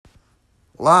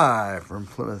Live from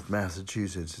Plymouth,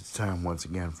 Massachusetts, it's time once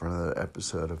again for another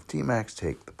episode of TMAC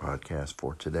Take, the podcast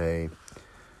for today.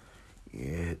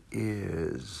 It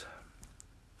is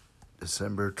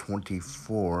December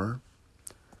 24,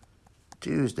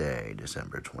 Tuesday,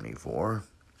 December 24.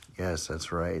 Yes,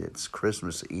 that's right, it's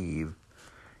Christmas Eve,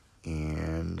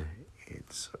 and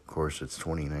it's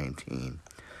 2019,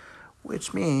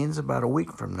 which means about a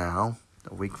week from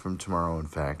tomorrow, in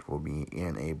fact, we'll be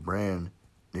in a brand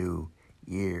new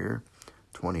year,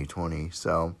 2020.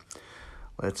 So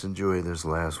let's enjoy this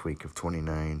last week of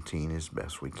 2019 as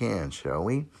best we can, shall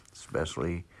we?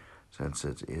 Especially since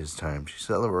it is time to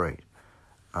celebrate.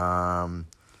 I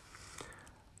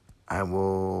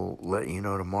will let you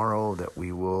know tomorrow that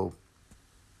we will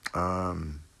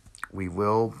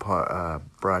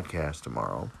broadcast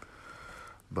tomorrow,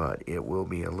 but it will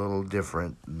be a little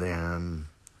different than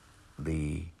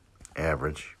the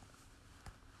average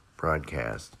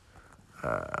broadcast.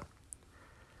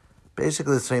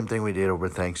 Basically the same thing we did over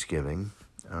Thanksgiving.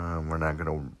 We're not going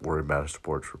to worry about a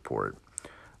sports report.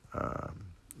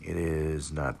 It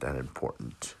is not that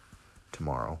important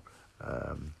tomorrow.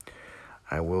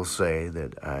 I will say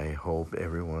that I hope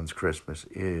everyone's Christmas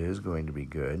is going to be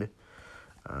good,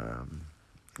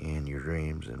 and your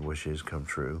dreams and wishes come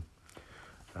true.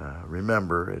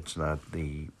 Remember, it's not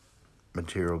the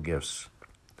material gifts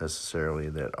necessarily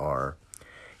that are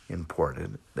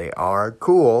important. They are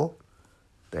cool,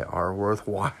 they are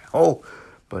worthwhile,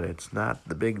 but it's not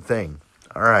the big thing.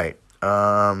 All right.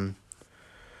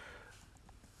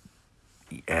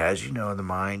 As you know, the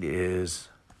mind is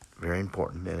very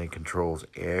important, and it controls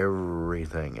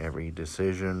everything, every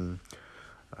decision,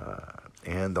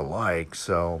 and the like.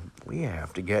 So we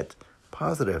have to get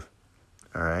positive.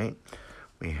 All right.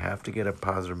 We have to get a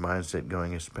positive mindset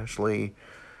going, especially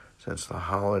since the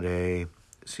holiday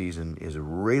season is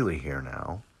really here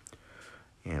now,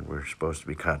 and we're supposed to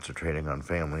be concentrating on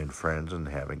family and friends and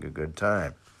having a good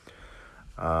time.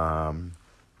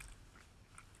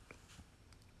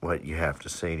 What you have to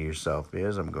say to yourself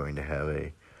is, I'm going to have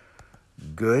a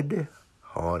good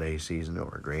holiday season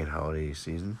or a great holiday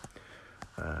season.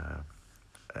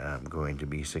 I'm going to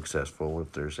be successful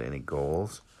if there's any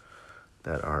goals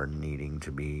that are needing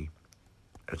to be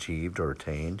achieved or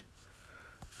attained.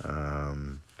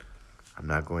 I'm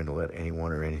not going to let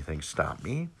anyone or anything stop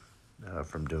me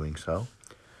from doing so.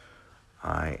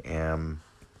 I am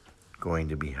going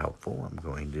to be helpful. I'm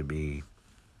going to be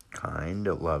kind,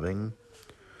 loving.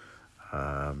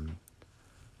 And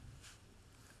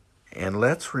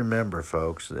let's remember,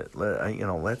 folks, that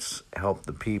let's help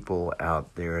the people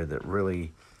out there that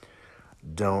really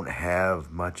don't have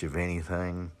much of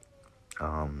anything.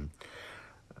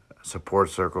 Support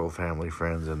circle, family,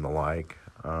 friends, and the like.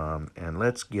 And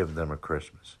let's give them a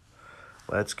Christmas.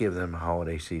 Let's give them a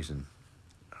holiday season.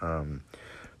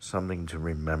 Something to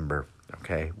remember.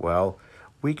 Okay, well,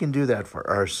 we can do that for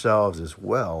ourselves as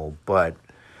well, but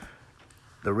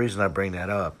the reason I bring that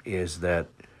up is that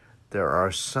there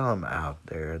are some out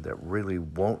there that really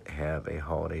won't have a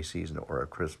holiday season or a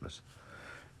Christmas.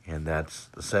 And that's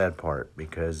the sad part,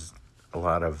 because a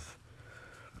lot of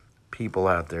people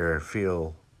out there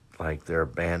feel like they're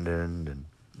abandoned and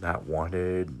not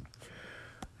wanted.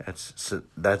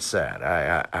 That's sad.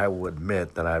 I will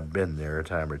admit that I've been there a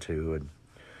time or two, and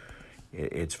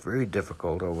it's very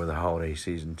difficult over the holiday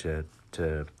season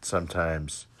to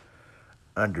sometimes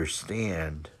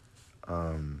understand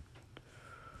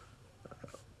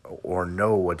or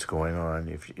know what's going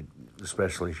on,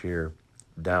 especially if you're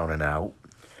down and out.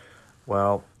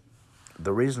 Well,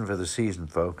 the reason for the season,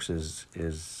 folks, is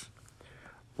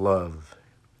love.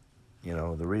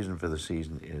 The reason for the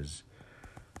season is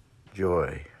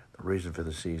joy. The reason for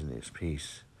the season is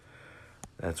peace.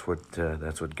 That's what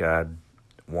God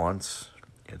wants.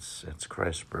 It's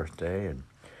Christ's birthday, and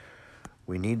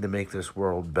we need to make this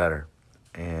world better.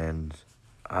 And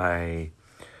I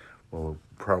will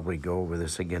probably go over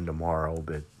this again tomorrow,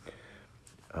 but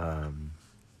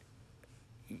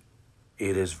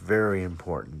it is very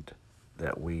important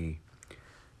that we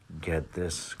get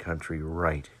this country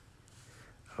right.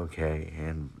 Okay,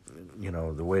 and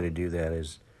the way to do that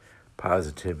is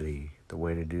positivity. The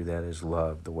way to do that is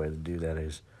love. The way to do that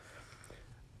is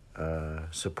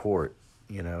support.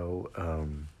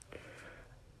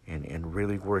 And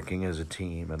really working as a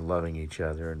team and loving each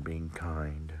other and being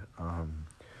kind.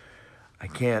 I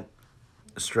can't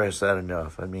stress that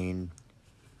enough. I mean,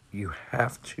 you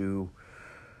have to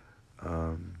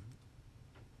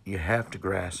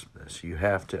grasp this. You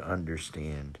have to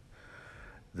understand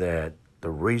that the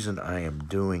reason I am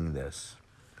doing this,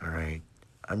 all right,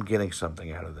 I'm getting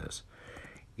something out of this.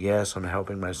 Yes, I'm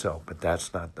helping myself, but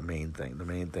that's not the main thing. The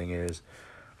main thing is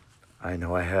I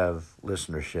know I have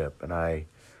listenership, and I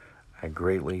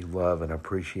greatly love and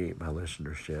appreciate my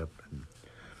listenership.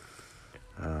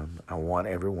 And I want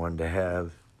everyone to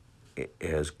have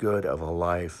as good of a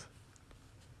life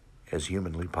as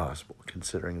humanly possible,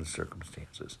 considering the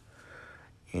circumstances.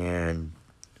 And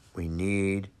we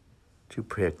need to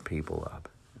pick people up.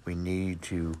 We need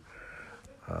to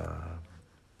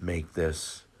make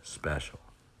this special,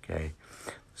 okay?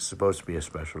 It's supposed to be a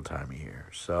special time of year.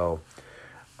 So,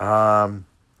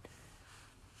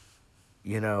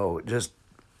 just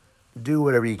do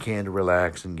whatever you can to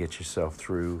relax and get yourself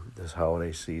through this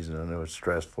holiday season. I know it's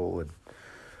stressful, and,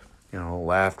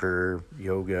 laughter,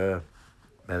 yoga,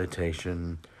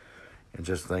 meditation, and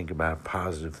just think about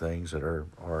positive things that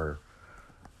are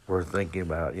worth thinking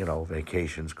about,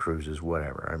 vacations, cruises,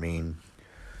 whatever. I mean,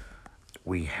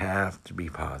 we have to be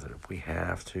positive. We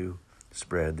have to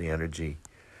spread the energy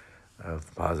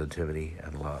of positivity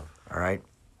and love. All right?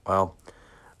 Well,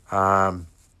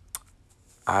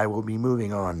 I will be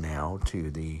moving on now to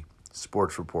the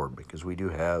sports report because we do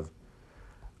have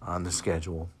on the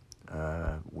schedule,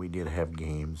 we did have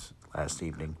games last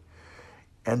evening.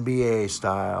 NBA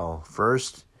style.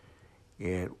 First,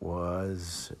 it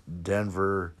was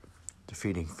Denver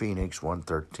defeating Phoenix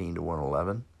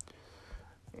 113-111.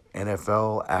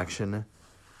 NFL action,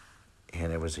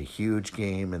 and it was a huge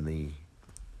game in the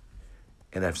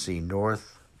NFC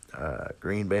North,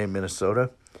 Green Bay,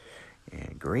 Minnesota.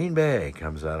 And Green Bay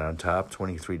comes out on top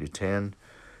 23-10,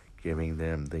 giving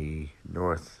them the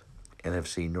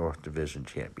NFC North Division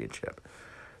Championship.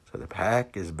 So the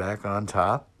Pack is back on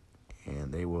top,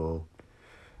 and they will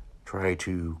try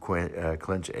to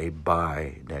clinch a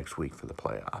bye next week for the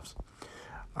playoffs.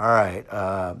 All right,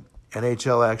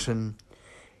 NHL action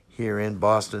here in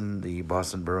Boston. The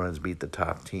Boston Bruins beat the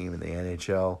top team in the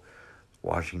NHL,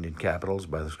 Washington Capitals,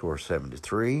 by the score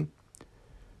 7-3.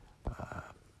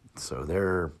 So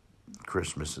their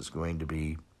Christmas is going to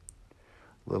be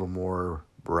a little more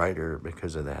brighter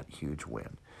because of that huge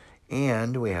win.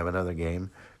 And we have another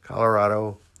game,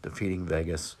 Colorado defeating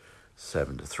Vegas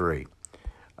 7-3.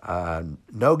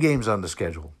 No games on the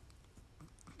schedule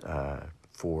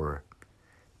for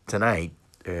tonight.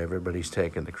 Everybody's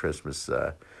taking the Christmas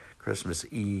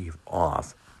Eve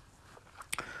off.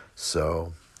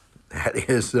 So that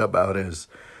is about as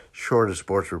short a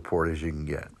sports report as you can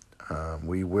get.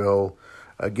 We will,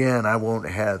 again, I won't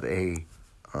have a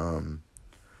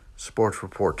sports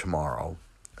report tomorrow.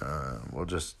 We'll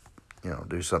just,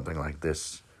 do something like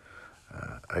this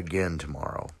again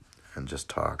tomorrow and just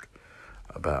talk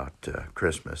about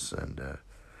Christmas and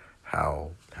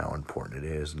how important it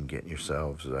is, and getting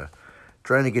yourselves,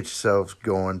 trying to get yourselves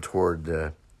going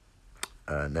toward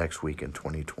next week in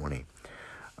 2020.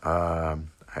 I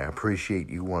appreciate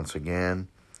you once again,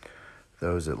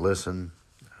 those that listen,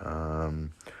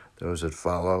 those that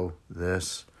follow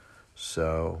this.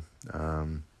 So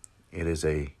it is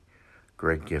a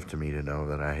great gift to me to know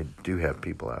that I do have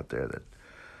people out there that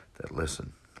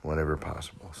listen whenever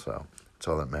possible. So that's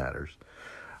all that matters.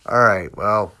 All right,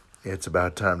 well, it's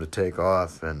about time to take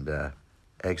off and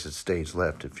exit stage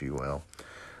left, if you will.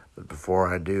 But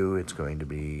before I do, it's going to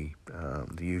be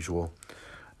the usual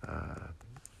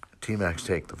TMAC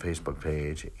Take, the Facebook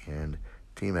page, and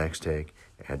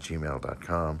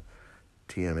tmaxtake@gmail.com,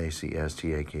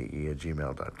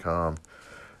 tmacstake@gmail.com.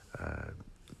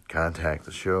 Contact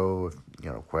the show,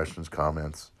 questions,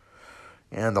 comments,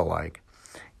 and the like.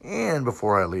 And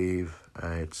before I leave,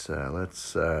 let's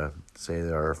say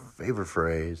our favorite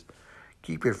phrase: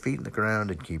 keep your feet in the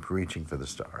ground and keep reaching for the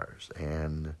stars.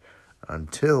 And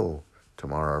until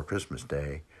tomorrow, Christmas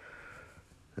Day,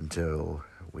 until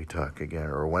we talk again,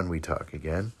 or when we talk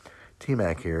again,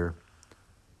 TMAC here.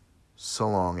 So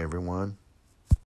long, everyone.